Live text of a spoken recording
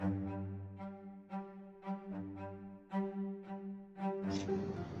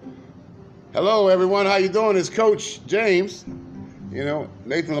Hello, everyone. How you doing? It's Coach James, Nathan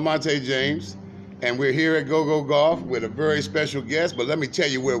Lamonte James, and we're here at Go Go Golf with a very special guest. But let me tell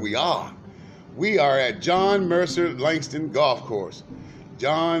you where we are. We are at John Mercer Langston Golf Course.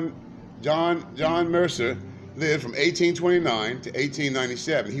 John Mercer lived from 1829 to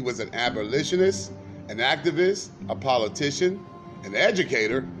 1897. He was an abolitionist, an activist, a politician, an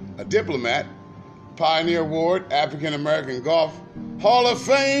educator, a diplomat, Pioneer Award, African American Golf Hall of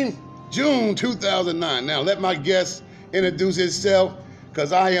Fame, June 2009. Now let my guest introduce himself,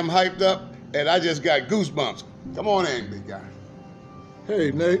 because I am hyped up and I just got goosebumps. Come on in, big guy.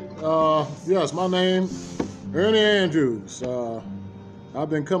 Hey, Nate. Yes, my name Ernie Andrews. I've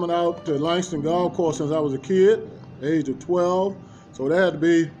been coming out to Langston Golf Course since I was a kid, age of 12. So that had to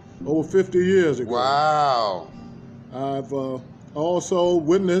be over 50 years ago. Wow. I've also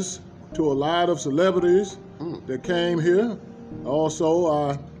witnessed to a lot of celebrities that came here.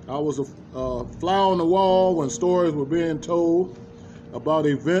 Also, I was a fly on the wall when stories were being told about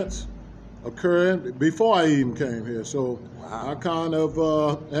events occurring before I even came here. So wow. I kind of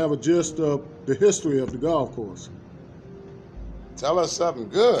have a gist of the history of the golf course. Tell us something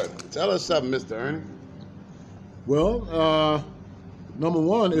good. Tell us something, Mr. Ernie. Well, number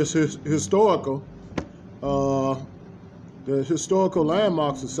one is historical. The Historical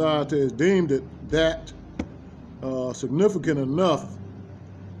Landmark Society has deemed it that significant enough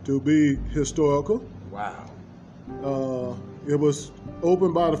to be historical. Wow. It was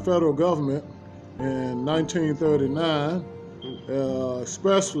opened by the federal government in 1939,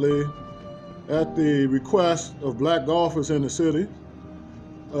 especially at the request of black golfers in the city.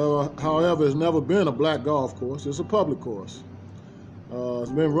 However, it's never been a black golf course. It's a public course. It's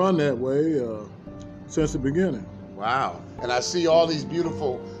been run that way since the beginning. Wow. And I see all these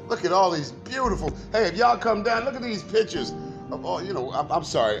beautiful, look at all these beautiful, hey, if y'all come down, look at these pictures of all, I'm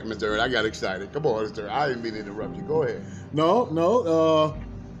sorry, Mr. Ernie, I got excited. Come on, Mr. Ernie, I didn't mean to interrupt you. Go ahead. No.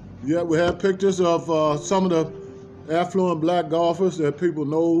 Yeah, we have pictures of some of the affluent black golfers that people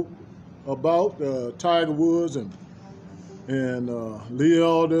know about, Tiger Woods and Lee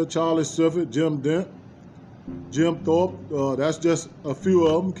Elder, Charlie Sifford, Jim Dent, Jim Thorpe. That's just a few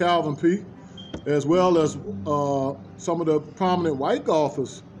of them, Calvin Peake, as well as some of the prominent white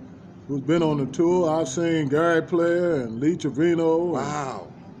golfers who's been on the tour. I've seen Gary Player and Lee Trevino. Wow.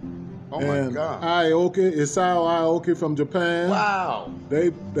 Oh and my God. Isao Aoki from Japan. Wow. They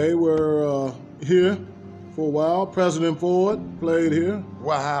were here for a while. President Ford played here.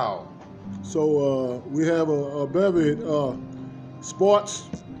 Wow. So we have a bevy sports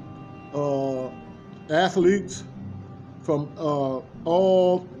athletes from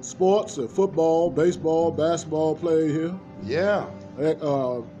all sports, football, baseball, basketball played here. Yeah.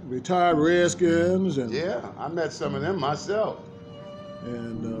 Retired Redskins. And yeah, I met some of them myself.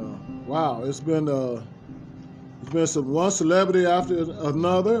 And wow, it's been one celebrity after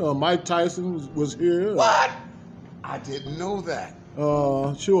another. Mike Tyson was here. What? I didn't know that.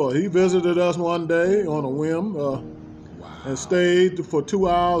 Sure, he visited us one day on a whim. Wow. And stayed for 2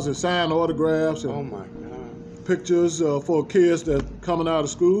 hours and signed autographs and oh my God. Pictures for kids that coming out of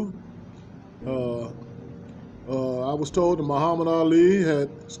school. I was told that Muhammad Ali had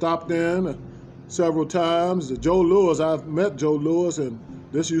stopped in several times. Joe Louis, I've met Joe Louis, and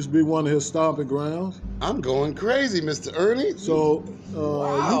this used to be one of his stomping grounds. I'm going crazy, Mr. Ernie. So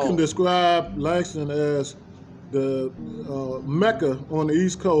wow. You can describe Langston as the Mecca on the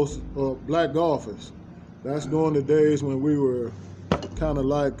East Coast of black golfers. That's during the days when we were kind of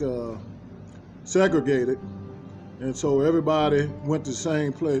like segregated. And so everybody went to the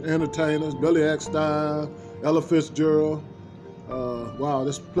same place. Entertainers, Billy Eckstine, Ella Fitzgerald. Wow,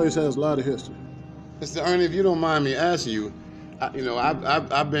 this place has a lot of history. Mr. Ernie, if you don't mind me asking you,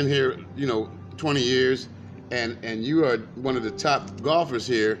 I've been here, 20 years, and you are one of the top golfers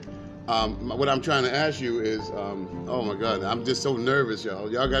here. What I'm trying to ask you is, oh my God, I'm just so nervous,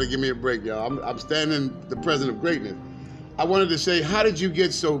 y'all. Y'all got to give me a break, y'all. I'm standing the president of greatness. I wanted to say, how did you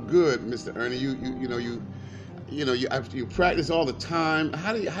get so good, Mr. Ernie? You practice all the time.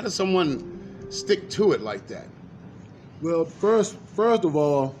 How does someone stick to it like that? Well, first of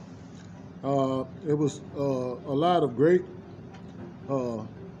all, it was a lot of great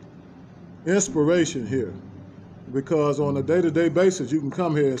inspiration here, because on a day-to-day basis, you can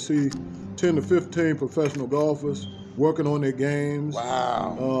come here and see 10 to 15 professional golfers working on their games.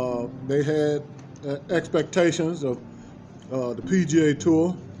 Wow. They had expectations of the PGA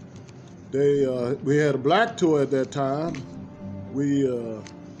Tour. We had a black tour at that time. We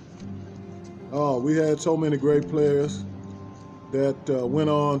had so many great players that went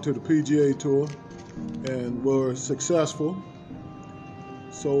on to the PGA Tour and were successful.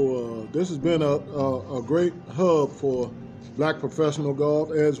 So this has been a great hub for black professional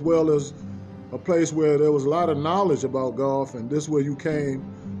golf, as well as a place where there was a lot of knowledge about golf, and this is where you came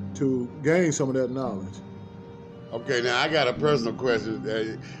to gain some of that knowledge. Okay, now I got a personal question.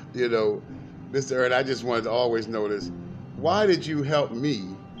 Mr. Ernie, I just wanted to always know this. Why did you help me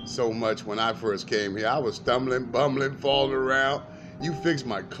so much when I first came here? I was stumbling, bumbling, falling around. You fixed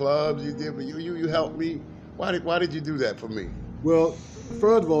my clubs. You did. You helped me. Why did you do that for me? Well,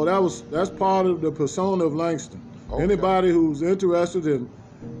 first of all, that's part of the persona of Langston. Okay. Anybody who's interested in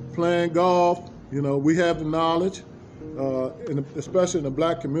playing golf, we have the knowledge. Especially in the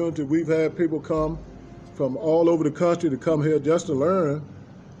black community, we've had people come from all over the country to come here just to learn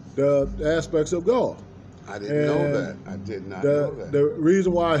the aspects of golf. I didn't know that. I did not know that. The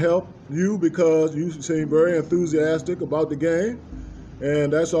reason why I helped you, because you seem very enthusiastic about the game,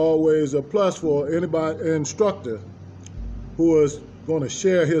 and that's always a plus for anybody, instructor, who is going to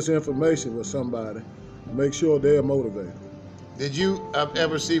share his information with somebody. Make sure they're motivated. Did you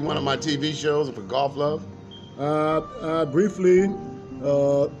ever see one of my TV shows for Golf Love? I briefly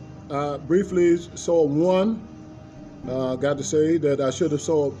saw one. Got to say that I should have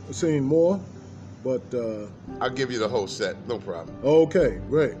seen more, but I'll give you the whole set, no problem. Okay,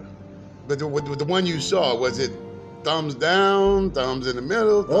 great. But the one you saw, was it thumbs down, thumbs in the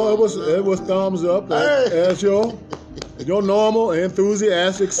middle? It was thumbs up, hey. as your normal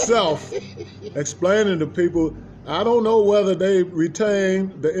enthusiastic self explaining to people. I don't know whether they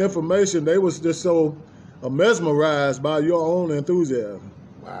retained the information. They was just so mesmerized by your own enthusiasm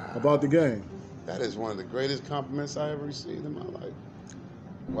about the game. That is one of the greatest compliments I ever received in my life.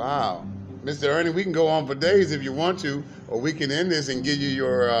 Wow. Mr. Ernie, we can go on for days if you want to, or we can end this and give you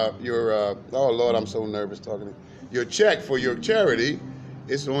your oh Lord, I'm so nervous talking to you. Your check for your charity.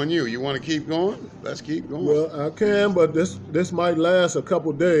 It's on you. You want to keep going? Let's keep going. Well, I can, but this might last a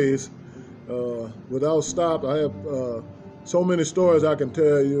couple days without stop. I have so many stories I can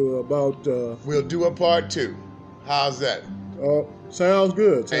tell you about. We'll do a part 2. How's that? Sounds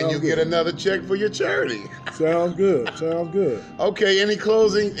good. And you get another check for your charity. Sounds good. Okay,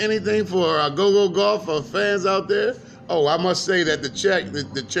 anything for Go Golf for fans out there? Oh, I must say that the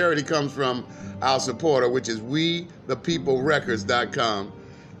charity comes from our supporter, which is WeThePeopleRecords.com.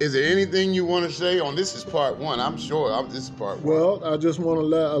 Is there anything you want to say on this? Is part 1. I'm sure this is part 1. Well, I just want to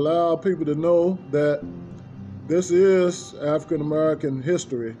allow people to know that this is African American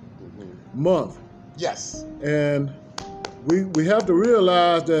History Month. Yes. And we have to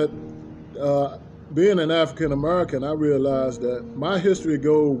realize that being an African American, I realize that my history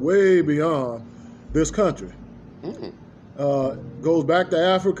goes way beyond this country. Goes back to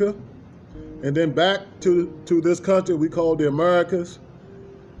Africa, and then back to this country we call the Americas.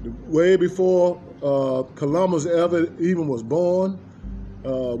 Way before Columbus ever even was born,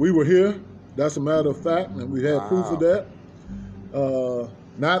 we were here. That's a matter of fact, and we had proof of that.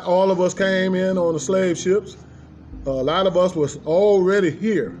 Not all of us came in on the slave ships. A lot of us was already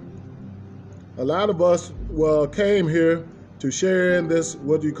here. A lot of us came here to share in this,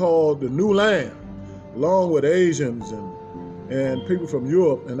 what you call the new land, along with Asians and people from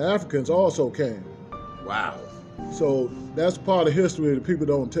Europe, and Africans also came. Wow. So that's part of history that people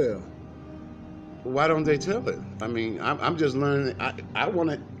don't tell. Why don't they tell it? I mean, I'm just learning. I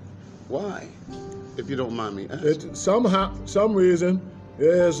want to. Why? If you don't mind me asking. Some reason,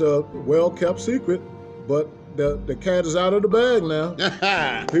 it's a well-kept secret, but the cat is out of the bag now.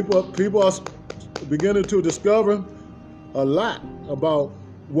 People are beginning to discover a lot about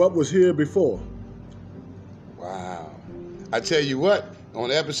what was here before. Wow. I tell you what,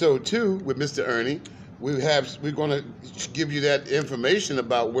 on episode 2 with Mr. Ernie, we're going to give you that information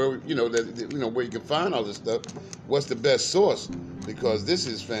about where where you can find all this stuff. What's the best source? Because this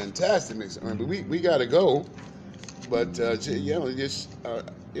is fantastic, Mr. Ernie. But we got to go. But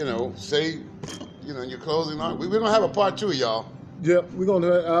say in your closing line, we're gonna have a part 2, y'all. Yeah, we're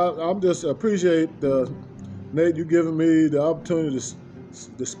gonna. I'm just appreciate Nate, you giving me the opportunity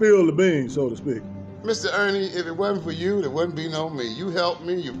to spill the beans, so to speak. Mr. Ernie, if it wasn't for you, there wouldn't be no me. You helped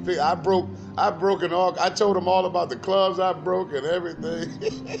me. I broke and all. I told him all about the clubs I broke and everything,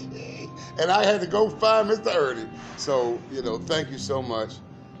 and I had to go find Mr. Ernie. So thank you so much.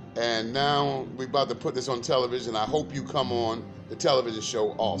 And now we're about to put this on television. I hope you come on the television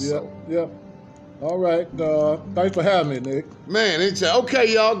show also. Yep. All right. Thanks for having me, Nick. Man,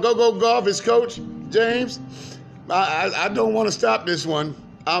 okay, y'all. Go Golf. It's Coach James. I don't want to stop this one.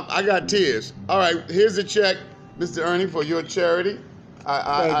 I got tears. All right, here's the check, Mr. Ernie, for your charity.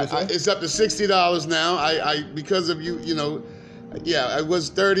 It's up to $60 now. I because of you, it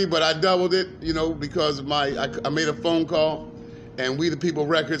was $30, but I doubled it, because of I made a phone call, and We the People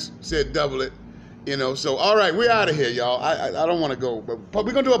Records said double it. You know, so all right, we're out of here, y'all. I don't want to go, but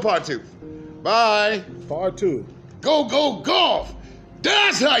we're gonna do a part 2. Bye. Part 2. Go golf.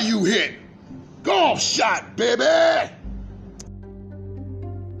 That's how you hit. Golf shot, baby.